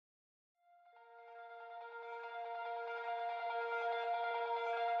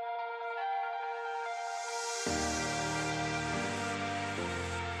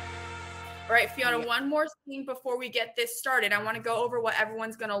All right, Fiona, one more thing before we get this started. I want to go over what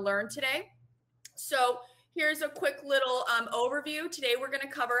everyone's going to learn today. So here's a quick little overview. Today we're going to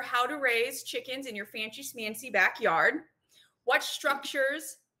cover how to raise chickens in your fancy schmancy backyard, what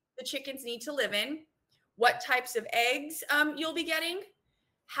structures the chickens need to live in, what types of eggs you'll be getting,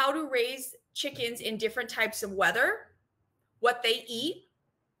 how to raise chickens in different types of weather, what they eat,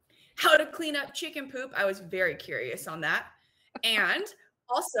 how to clean up chicken poop. I was very curious on that. And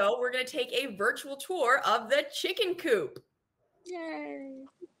also, we're going to take a virtual tour of the chicken coop. Yay!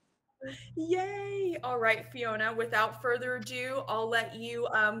 Yay! All right, Fiona, without further ado, I'll let you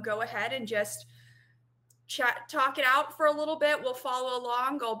go ahead and just talk it out for a little bit. We'll follow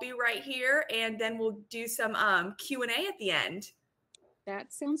along. I'll be right here, and then we'll do some Q&A at the end.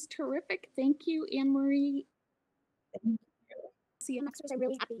 That sounds terrific. Thank you, Anne-Marie. Thank I'm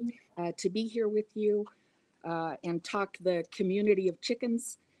really happy to be here with you and talk the community of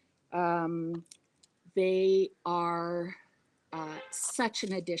chickens. They are such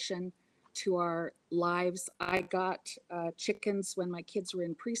an addition to our lives. I got chickens when my kids were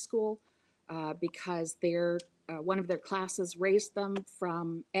in preschool because one of their classes raised them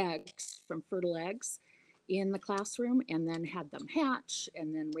from eggs, from fertile eggs in the classroom, and then had them hatch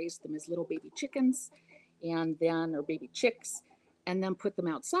and then raised them as little baby chickens or baby chicks, and then put them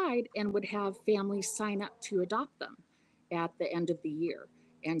outside and would have families sign up to adopt them at the end of the year.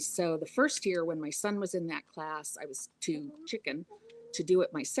 And so the first year when my son was in that class, I was too chicken to do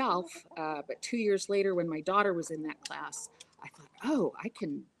it myself. But 2 years later, when my daughter was in that class, I thought, oh, I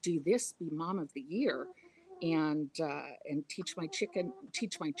can do this, be mom of the year, and teach my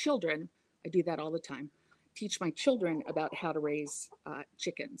children. I do that all the time. Teach my children about how to raise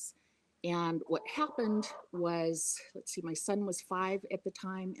chickens. And what happened was, let's see, my son was 5 at the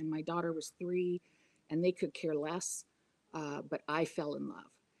time and my daughter was 3, and they could care less, but I fell in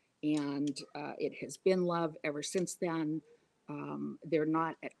love. And it has been love ever since then. They're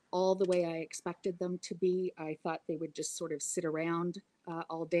not at all the way I expected them to be. I thought they would just sort of sit around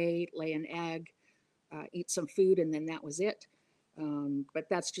all day, lay an egg, eat some food, and then that was it. But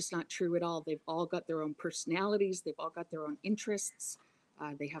that's just not true at all. They've all got their own personalities. They've all got their own interests.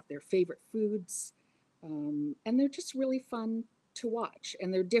 They have their favorite foods, and they're just really fun to watch.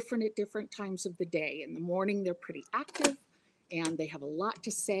 And they're different at different times of the day. In the morning, they're pretty active, and they have a lot to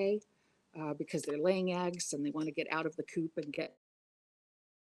say because they're laying eggs and they want to get out of the coop and get.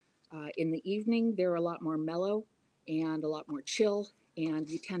 In the evening, they're a lot more mellow and a lot more chill, and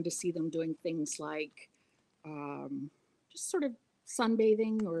you tend to see them doing things like just sort of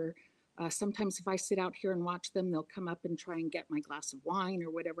sunbathing, or sometimes if I sit out here and watch them, they'll come up and try and get my glass of wine or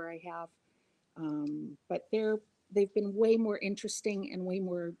whatever I have. But they've been way more interesting and way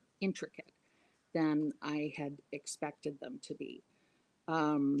more intricate than I had expected them to be.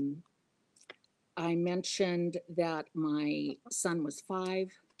 I mentioned that my son was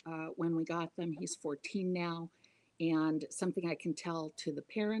 5 when we got them. He's 14 now. And something I can tell to the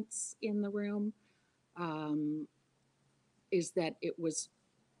parents in the room is that it was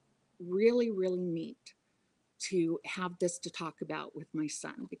really, really neat to have this to talk about with my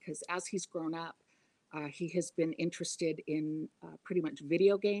son, because as he's grown up, he has been interested in pretty much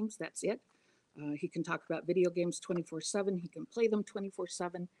video games. That's it. He can talk about video games 24/7. He can play them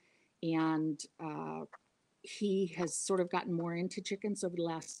 24/7. And he has sort of gotten more into chickens over the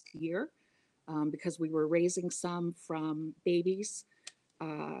last year because we were raising some from babies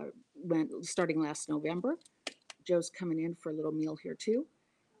starting last November. Joe's coming in for a little meal here too.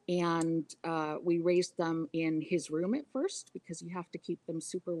 And we raised them in his room at first because you have to keep them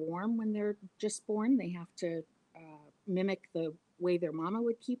super warm when they're just born. They have to mimic the way their mama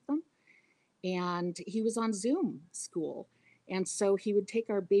would keep them. And he was on Zoom school. And so he would take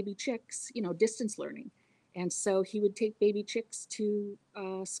our baby chicks, distance learning. And so he would take baby chicks to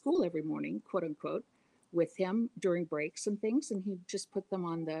school every morning, quote unquote, with him during breaks and things. And he'd just put them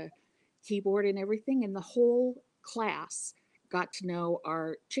on the keyboard and everything. And the whole class got to know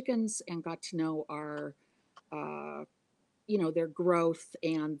our chickens and got to know our, their growth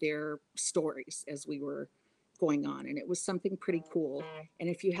and their stories as we were going on. And it was something pretty cool. And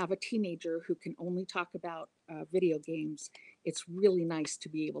if you have a teenager who can only talk about video games, it's really nice to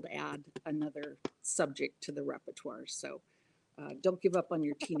be able to add another subject to the repertoire. So don't give up on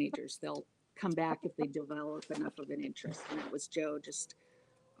your teenagers. They'll come back if they develop enough of an interest. And that was Joe just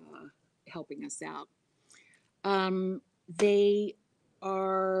helping us out. They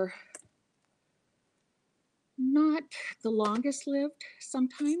are not the longest lived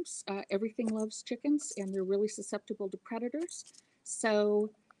sometimes. Everything loves chickens and they're really susceptible to predators. So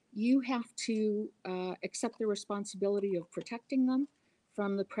you have to accept the responsibility of protecting them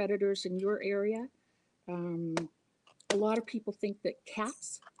from the predators in your area. Um, a lot of people think that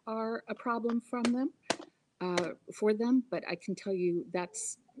cats are a problem for them, but I can tell you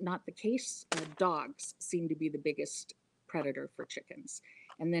that's not the case. Dogs seem to be the biggest predator for chickens.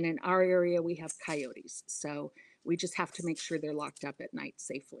 And then in our area, we have coyotes. So we just have to make sure they're locked up at night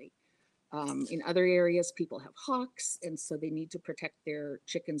safely. In other areas, people have hawks, and so they need to protect their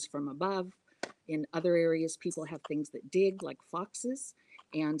chickens from above. In other areas, people have things that dig, like foxes,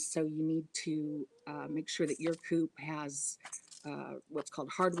 and so you need to make sure that your coop has what's called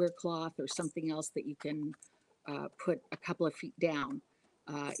hardware cloth or something else that you can put a couple of feet down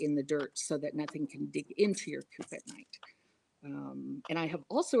in the dirt so that nothing can dig into your coop at night. And I have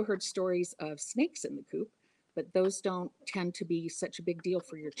also heard stories of snakes in the coop, but those don't tend to be such a big deal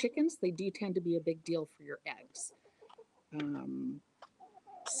for your chickens. They do tend to be a big deal for your eggs.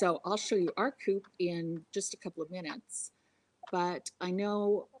 So I'll show you our coop in just a couple of minutes. But I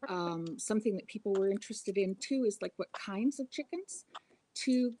know something that people were interested in too is like what kinds of chickens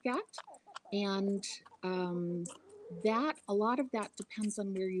to get. And that a lot of that depends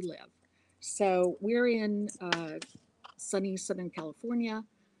on where you live. So we're in sunny Southern California.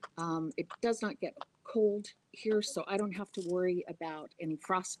 It does not get cold here, so I don't have to worry about any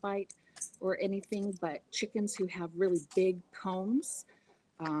frostbite or anything. But chickens who have really big combs,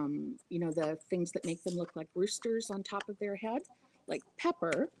 you know, the things that make them look like roosters on top of their head, like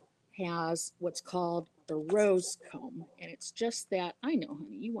Pepper has what's called the rose comb. And it's just that, I know,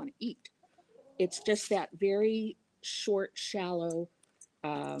 honey, you want to eat. It's just that very short, shallow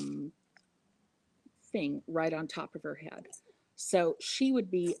um, thing right on top of her head. So she would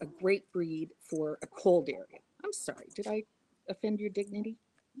be a great breed for a cold area. I'm sorry, did I offend your dignity?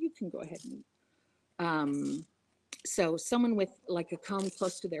 You can go ahead and eat. So someone with like a comb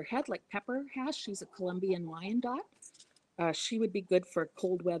close to their head, like Pepper has, she's a Colombian Wyandotte. She would be good for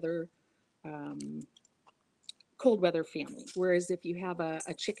um, cold weather family. Whereas if you have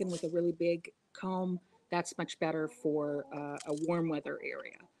a chicken with a really big comb, that's much better for a warm weather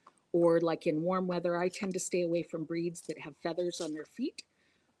area. Or like in warm weather, I tend to stay away from breeds that have feathers on their feet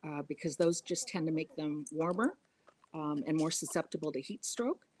because those just tend to make them warmer and more susceptible to heat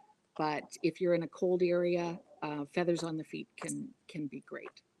stroke. But if you're in a cold area, feathers on the feet can be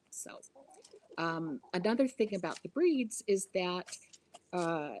great. So another thing about the breeds is that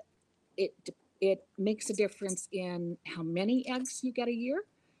uh, it it makes a difference in how many eggs you get a year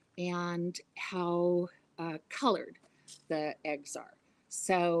and how colored the eggs are.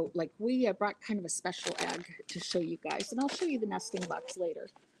 So, like we brought kind of a special egg to show you guys, and I'll show you the nesting box later.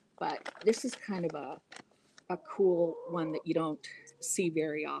 But this is kind of a cool one that you don't see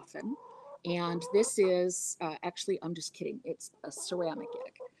very often. And this is actually, I'm just kidding, it's a ceramic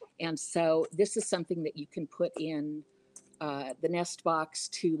egg. And so this is something that you can put in the nest box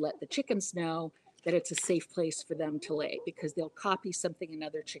to let the chickens know that it's a safe place for them to lay because they'll copy something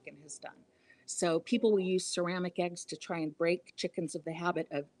another chicken has done. So people will use ceramic eggs to try and break chickens of the habit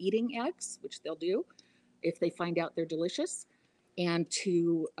of eating eggs, which they'll do if they find out they're delicious, and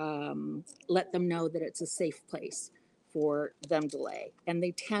to let them know that it's a safe place for them to lay. And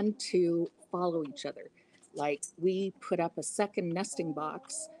they tend to follow each other. Like we put up a second nesting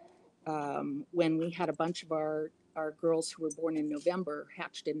box when we had a bunch of our girls who were born in November,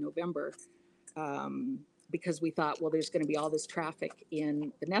 hatched in November, because we thought, well, there's going to be all this traffic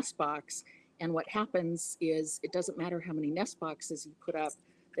in the nest box. And what happens is it doesn't matter how many nest boxes you put up,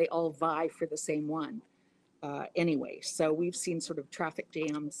 they all vie for the same one anyway. So we've seen sort of traffic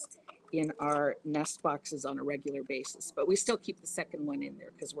jams in our nest boxes on a regular basis, but we still keep the second one in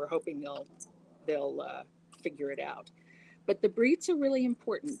there because we're hoping they'll figure it out. But the breeds are really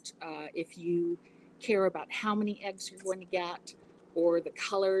important if you care about how many eggs you're going to get or the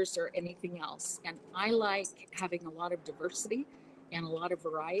colors or anything else. And I like having a lot of diversity and a lot of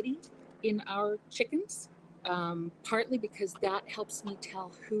variety in our chickens, partly because that helps me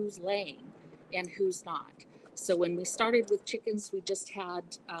tell who's laying and who's not. So when we started with chickens, we just had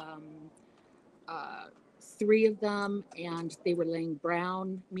uh, three of them, and they were laying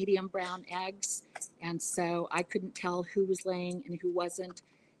brown, medium brown eggs. And so I couldn't tell who was laying and who wasn't.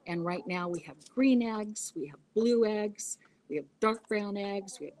 And right now we have green eggs, we have blue eggs, we have dark brown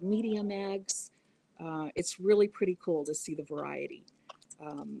eggs, we have medium eggs. It's really pretty cool to see the variety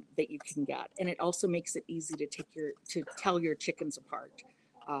that you can get. And it also makes it easy to tell your chickens apart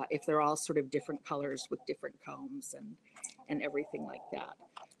if they're all sort of different colors with different combs and everything like that.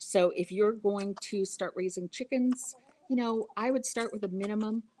 So if you're going to start raising chickens, you know, I would start with a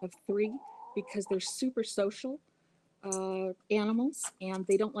minimum of 3 because they're super social animals and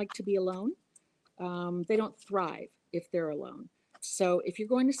they don't like to be alone. They don't thrive if they're alone. So if you're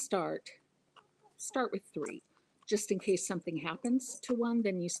going to start with 3. Just in case something happens to one,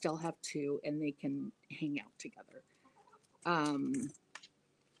 then you still have 2 and they can hang out together.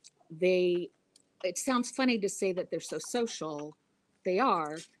 It sounds funny to say that they're so social. They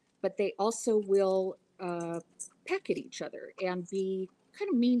are, but they also will peck at each other and be kind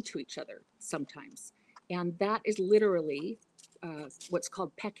of mean to each other sometimes. And that is literally what's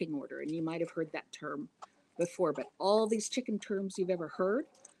called pecking order. And you might have heard that term before, but all these chicken terms you've ever heard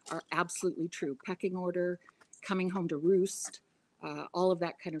are absolutely true. Pecking order, coming home to roost, all of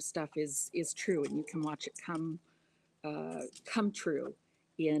that kind of stuff is true, and you can watch it come true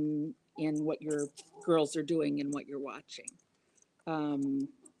in what your girls are doing and what you're watching.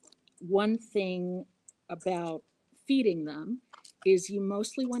 One thing about feeding them is you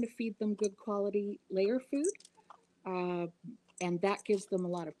mostly want to feed them good quality layer food, and that gives them a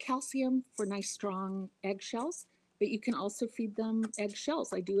lot of calcium for nice strong eggshells. But you can also feed them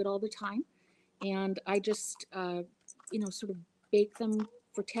eggshells. I do it all the time, and I just sort of bake them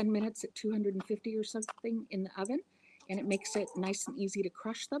for 10 minutes at 250 or something in the oven, and it makes it nice and easy to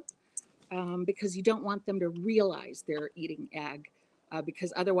crush them, because you don't want them to realize they're eating egg,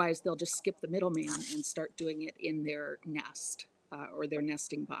 because otherwise they'll just skip the middleman and start doing it in their nest or their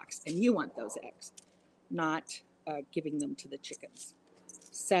nesting box. And you want those eggs, not giving them to the chickens.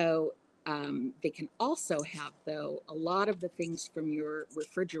 So they can also have, though, a lot of the things from your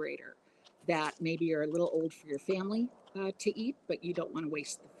refrigerator that maybe are a little old for your family to eat, but you don't want to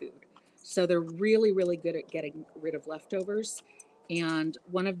waste the food. So they're really, really good at getting rid of leftovers. And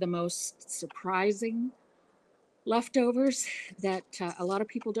one of the most surprising leftovers that a lot of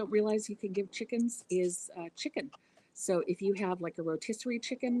people don't realize you can give chickens is chicken. So if you have like a rotisserie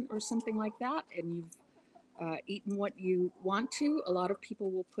chicken or something like that, and you've eaten what you want to, a lot of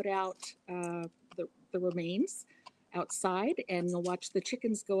people will put out the remains outside, and they'll watch the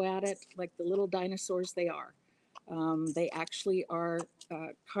chickens go at it like the little dinosaurs they are. They actually are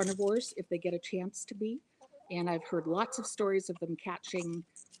carnivores if they get a chance to be. And I've heard lots of stories of them catching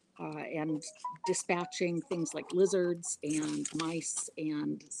and dispatching things like lizards and mice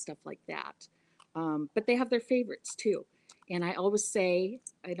and stuff like that. But they have their favorites too. And I always say,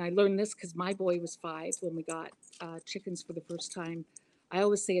 and I learned this because my boy was 5 when we got chickens for the first time. I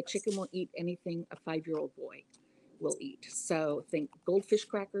always say a chicken will eat anything a 5-year-old boy will eat. So think goldfish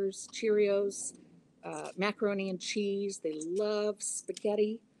crackers, Cheerios, macaroni and cheese. They love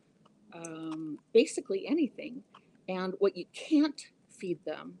spaghetti, basically anything. And what you can't feed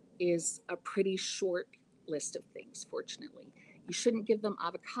them is a pretty short list of things, fortunately. You shouldn't give them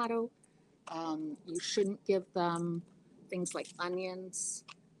avocado. You shouldn't give them things like onions.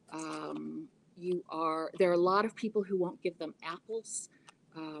 There are a lot of people who won't give them apples,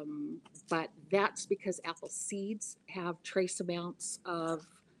 but that's because apple seeds have trace amounts of,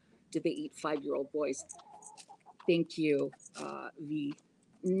 do they eat 5-year-old boys? Thank you, V.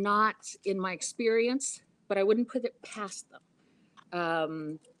 Not in my experience, but I wouldn't put it past them.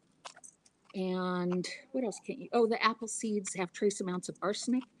 And what else can't you? Oh, the apple seeds have trace amounts of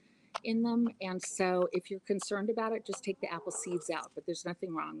arsenic in them. And so if you're concerned about it, just take the apple seeds out. But there's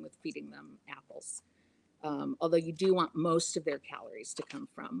nothing wrong with feeding them apples. Although you do want most of their calories to come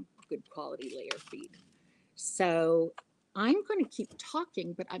from good quality layer feed. So I'm going to keep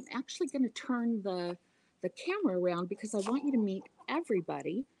talking, but I'm actually going to turn the camera around because I want you to meet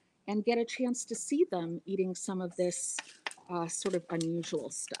everybody and get a chance to see them eating some of this sort of unusual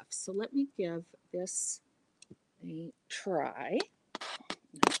stuff. So let me give this a try.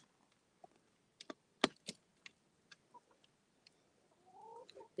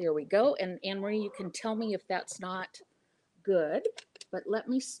 There we go. And Anne-Marie, you can tell me if that's not good, but let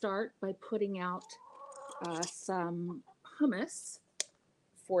me start by putting out some hummus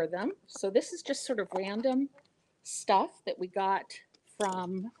for them. So this is just sort of random stuff that we got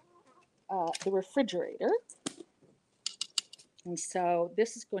from the refrigerator. And so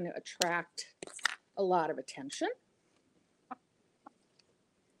this is going to attract a lot of attention.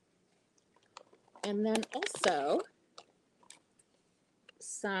 And then also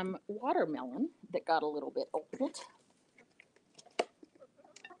some watermelon that got a little bit opened.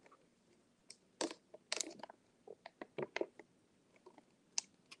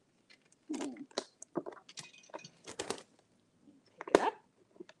 Pick it up.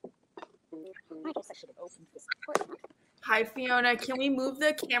 I guess I should have opened this before. Hi, Fiona. Can we move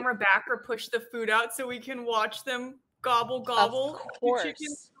the camera back or push the food out so we can watch them gobble, gobble? Of course. The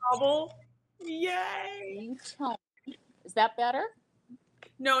chickens gobble. Yay. You tell me. Is that better?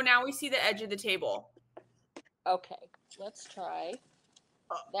 No, now we see the edge of the table. Okay, let's try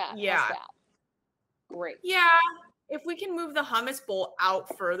that. Yeah. How's that? Great. Yeah. If we can move the hummus bowl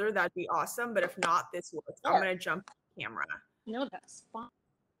out further, that'd be awesome. But if not, this works. I'm going to jump the camera. No, that's fine.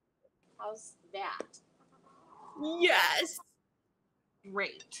 How's that? Yes.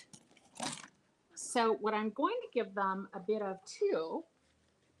 Great. So what I'm going to give them a bit of too,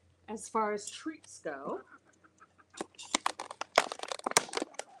 as far as treats go,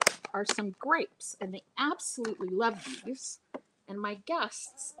 are some grapes. And they absolutely love these. And my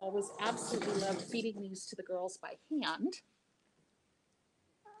guests always absolutely love feeding these to the girls by hand.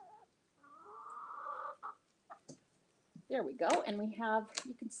 There we go. And we have,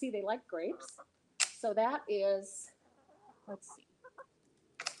 you can see they like grapes. So that is, let's see.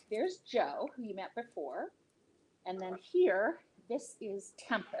 There's Joe, who you met before. And then here, this is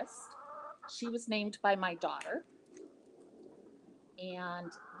Tempest. She was named by my daughter.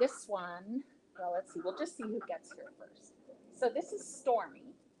 And this one, well, let's see. We'll just see who gets here first. So this is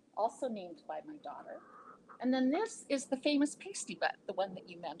Stormy, also named by my daughter. And then this is the famous Pasty Butt, the one that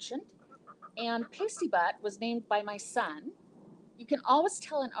you mentioned. And Pasty Butt was named by my son. You can always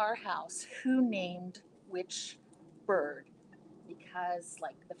tell in our house who named which bird, because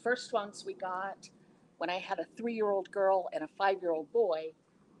like the first ones we got when I had a 3-year-old girl and a 5-year-old boy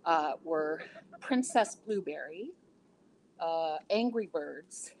were Princess Blueberry, Angry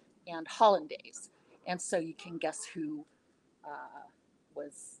Birds, and Hollandaise. And so you can guess who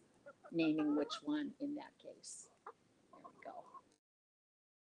was naming which one in that case. There we go.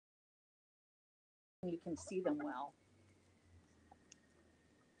 You can see them well.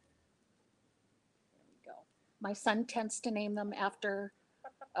 There we go. My son tends to name them after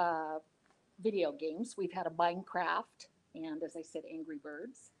video games. We've had a Minecraft and, as I said, Angry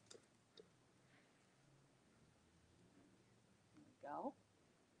Birds. There we go.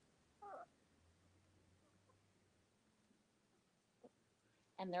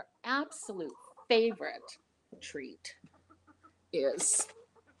 And their absolute favorite treat is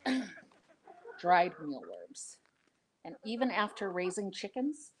dried mealworms. And even after raising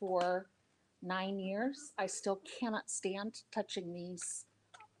chickens for 9 years, I still cannot stand touching these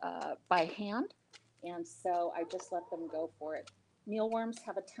by hand. And so I just let them go for it. Mealworms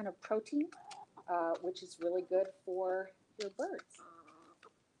have a ton of protein, which is really good for your birds.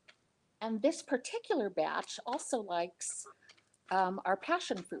 And this particular batch also likes our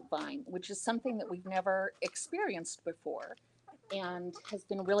passion fruit vine, which is something that we've never experienced before and has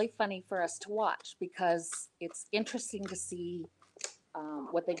been really funny for us to watch because it's interesting to see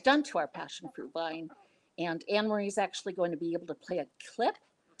what they've done to our passion fruit vine. And Anne Marie's actually going to be able to play a clip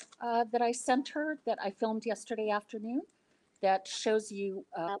that I sent her that I filmed yesterday afternoon that shows you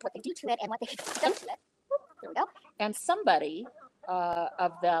what they do to it and what they've done to it. There we go. And somebody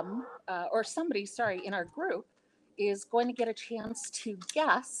of them, or somebody, sorry, in our group is going to get a chance to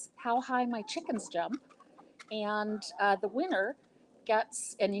guess how high my chickens jump. And the winner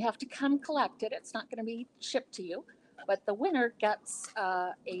gets, and you have to come collect it. It's not going to be shipped to you, but the winner gets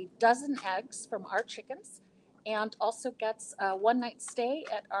a dozen eggs from our chickens and also gets a one-night stay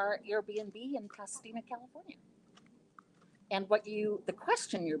at our Airbnb in Pasadena, California. And the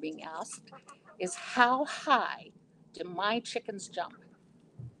question you're being asked is, how high do my chickens jump?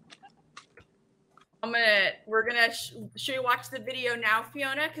 We're gonna should we watch the video now,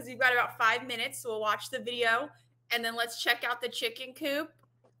 Fiona? Because we've got about 5 minutes, so we'll watch the video and then let's check out the chicken coop,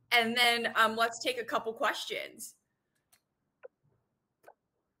 and then let's take a couple questions.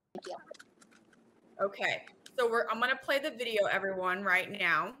 Thank you. Okay, so I'm gonna play the video, everyone, right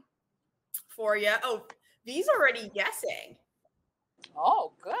now for you. Oh, these already guessing.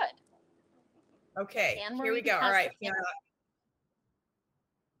 Oh, good. Okay, here we go. All right, Fiona.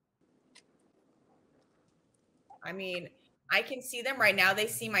 I mean, I can see them right now. They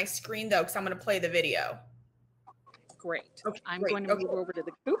see my screen though, because I'm going to play the video. Great. Okay, I'm going to move over to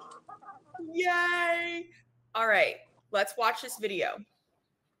the coop. Yay! All right, let's watch this video.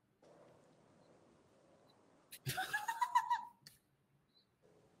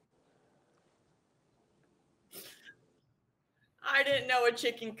 I didn't know a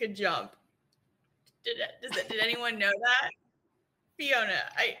chicken could jump. Did anyone know that? Fiona,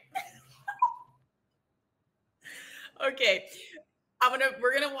 Okay,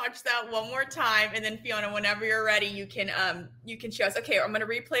 we're gonna watch that one more time, and then Fiona, whenever you're ready, you can show us. Okay, I'm gonna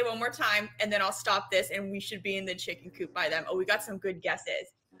replay one more time, and then I'll stop this, and we should be in the chicken coop by then. Oh, we got some good guesses.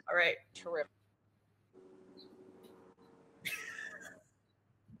 All right, terrific.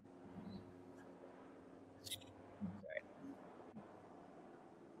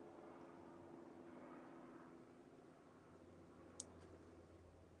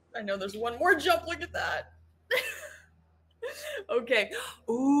 I know there's one more jump. Look at that. Okay.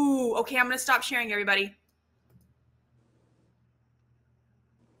 Ooh, okay, I'm going to stop sharing, everybody.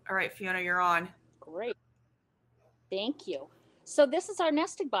 All right, Fiona, you're on. Great. Thank you. So this is our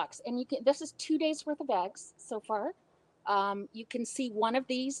nesting box, and this is 2 days worth of eggs so far. You can see one of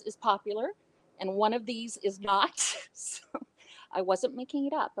these is popular and one of these is not. So I wasn't making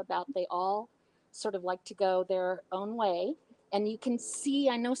it up about they all sort of like to go their own way. And you can see,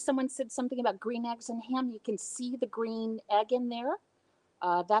 I know someone said something about green eggs and ham. You can see the green egg in there.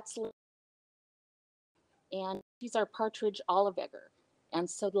 And she's our partridge olive egger. And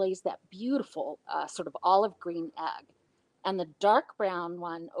so lays that beautiful sort of olive green egg. And the dark brown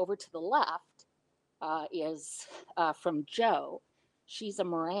one over to the left is from Joe. She's a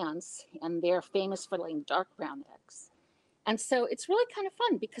Morans, and they're famous for laying dark brown eggs. And so it's really kind of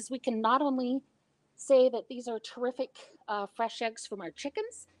fun because we can not only say that these are terrific fresh eggs from our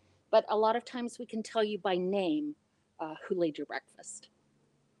chickens, but a lot of times we can tell you by name who laid your breakfast.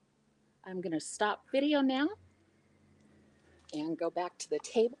 I'm going to stop video now and go back to the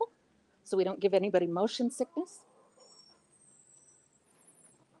table so we don't give anybody motion sickness.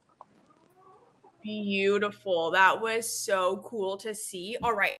 Beautiful. That was so cool to see.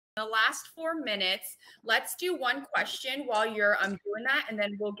 All right. In the last 4 minutes, let's do one question while you're doing that, and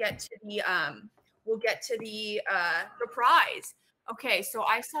then we'll get to the prize. Okay, so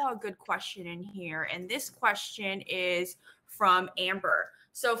I saw a good question in here, and this question is from Amber.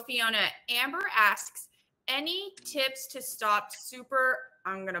 So Fiona, Amber asks, any tips to stop super,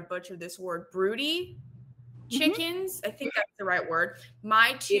 I'm gonna butcher this word, broody chickens? I think that's the right word.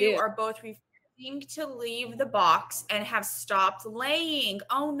 My two are both to leave the box and have stopped laying.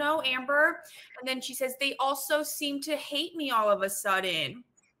 Oh no, Amber. And then she says, they also seem to hate me all of a sudden.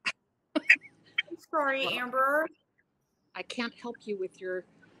 I'm sorry, well, Amber. I can't help you with your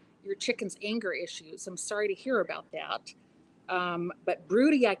chicken's anger issues. I'm sorry to hear about that. But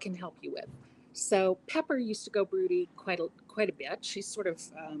broody I can help you with. So Pepper used to go broody quite a bit. She's sort of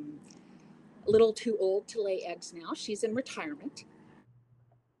a little too old to lay eggs now. She's in retirement.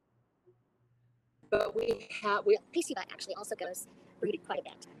 But pasty butt actually also goes broody quite a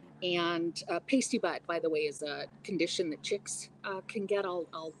bit. And pasty butt, by the way, is a condition that chicks can get.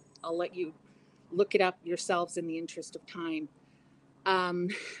 I'll let you look it up yourselves in the interest of time.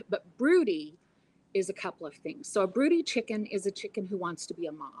 But broody is a couple of things. So a broody chicken is a chicken who wants to be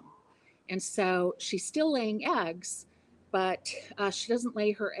a mom. And so she's still laying eggs, but she doesn't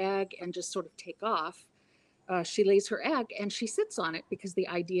lay her egg and just sort of take off. She lays her egg and she sits on it because the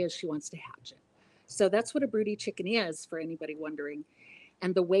idea is she wants to hatch it. So that's what a broody chicken is, for anybody wondering.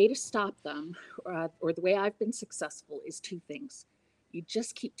 And the way to stop them, or the way I've been successful, is two things. You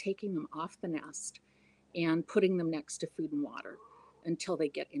just keep taking them off the nest and putting them next to food and water until they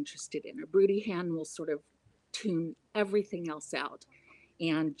get interested in. A broody hen will sort of tune everything else out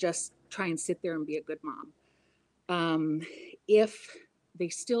and just try and sit there and be a good mom. If they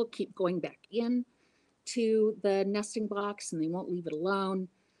still keep going back in to the nesting box and they won't leave it alone,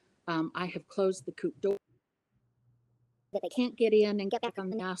 I have closed the coop door that they can't get in and get back on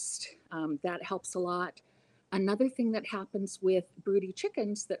the nest. That helps a lot. Another thing that happens with broody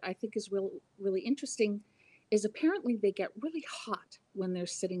chickens that I think is really interesting is apparently they get really hot when they're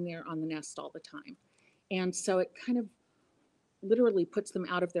sitting there on the nest all the time. And so it kind of literally puts them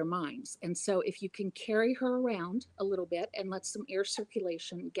out of their minds. And so if you can carry her around a little bit and let some air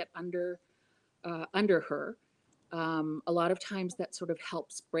circulation get under her, a lot of times that sort of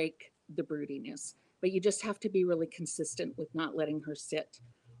helps break the broodiness. But you just have to be really consistent with not letting her sit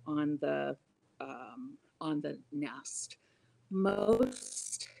on the nest.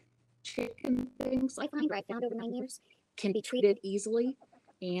 Most chicken things I found over 9 years can be treated easily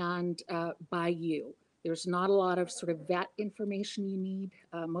and by you. There's not a lot of sort of vet information you need.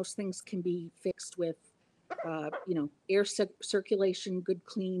 Most things can be fixed with, air circulation, good,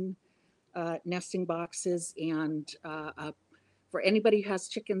 clean nesting boxes. And for anybody who has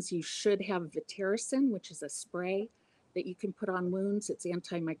chickens, you should have Vetericin, which is a spray that you can put on wounds. It's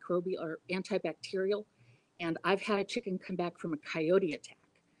antimicrobial or antibacterial. And I've had a chicken come back from a coyote attack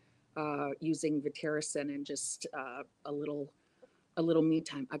using Vetericin and just a little me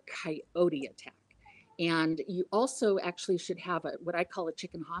time, a coyote attack. And you also actually should have what I call a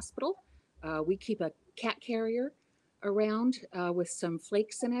chicken hospital. We keep a cat carrier around with some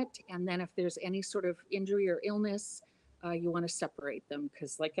flakes in it. And then if there's any sort of injury or illness, you want to separate them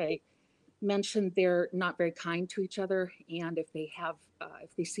because, like I mentioned, they're not very kind to each other. And if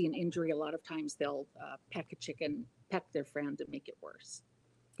they see an injury, a lot of times they'll peck their friend and make it worse.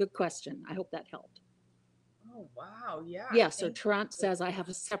 Good question. I hope that helped. Oh, wow. Yeah. Yeah. So Tarrant says, I have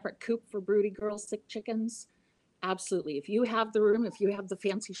a separate coop for broody girls, sick chickens. Absolutely. If you have the room, if you have the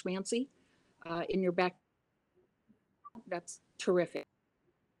fancy schmancy in your back, that's terrific.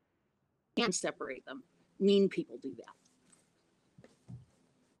 can separate them. Mean people do that.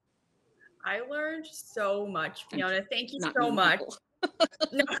 I learned so much, Fiona. Thank you Not so mean much. people.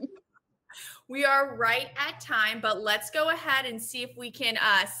 No, we are right at time, but let's go ahead and see if we can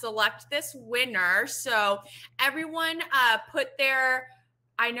select this winner. So everyone put their,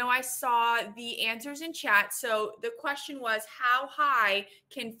 I know I saw the answers in chat. So the question was, how high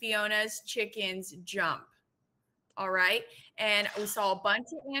can Fiona's chickens jump? All right. And we saw a bunch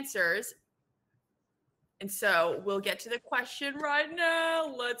of answers. And so we'll get to the question right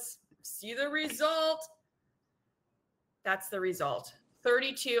now. Let's see the result. That's the result.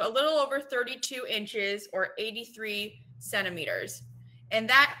 32, a little over 32 inches or 83 centimeters. And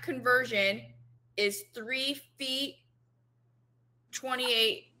that conversion is 3 feet,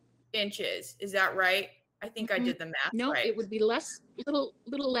 28 inches. Is that right? I think I did the math no, right. It would be little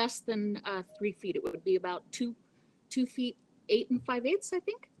less than 3 feet. It would be about 2 feet, 8 5/8, I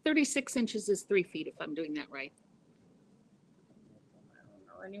think. 36 inches is 3 feet, if I'm doing that right. I don't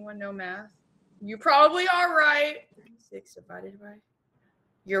know. Anyone know math? You probably are right. 36 divided by.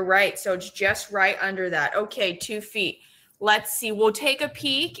 You're right. So it's just right under that. Okay, 2 feet. Let's see. We'll take a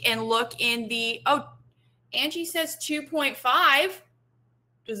peek and look in the. Oh, Angie says 2.5.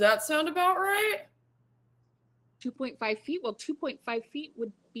 Does that sound about right? 2.5 feet. Well, 2.5 feet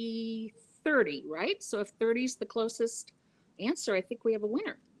would be 30, right? So if 30 is the closest answer, I think we have a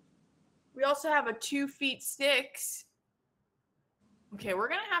winner. We also have a 2 feet 6. Okay, we're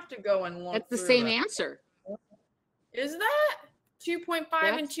gonna have to go and look. That's the same answer. Is that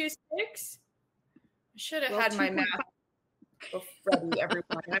 2.5 and 2.6? I should have had my math ready,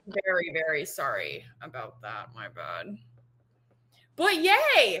 everyone. I'm very, very sorry about that. My bad. But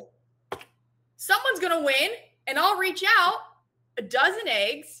yay! Someone's gonna win, and I'll reach out. A dozen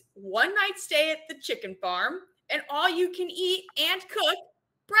eggs, 1 night stay at the chicken farm, and all you can eat and cook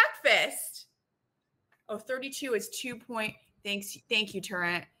breakfast. Oh, 32 is 2. Thank you,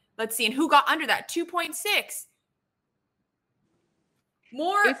 Turrent. Let's see. And who got under that? 2.6.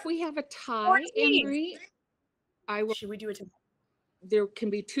 More. If we have a tie, Emery, I will. Should we do it? There can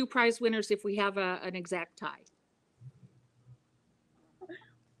be 2 prize winners if we have an exact tie.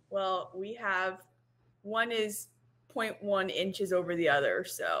 Well, we have one is 0.1 inches over the other,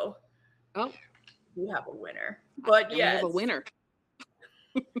 so we have a winner. But yes, we have a winner.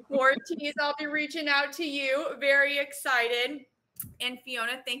 Ortiz, I'll be reaching out to you. Very excited. And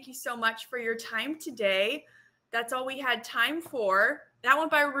Fiona, thank you so much for your time today. That's all we had time for. That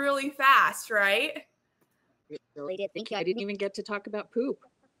went by really fast, right? It really did. Thank you. I didn't even get to talk about poop.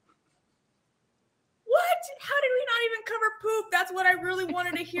 What? How did we not even cover poop? That's what I really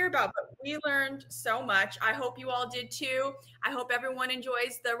wanted to hear about. But we learned so much. I hope you all did too. I hope everyone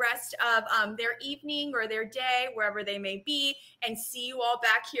enjoys the rest of their evening or their day, wherever they may be. And see you all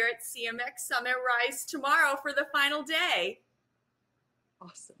back here at CMX Summit Rise tomorrow for the final day.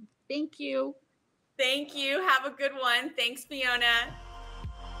 Awesome. Thank you. Thank you. Have a good one. Thanks, Fiona.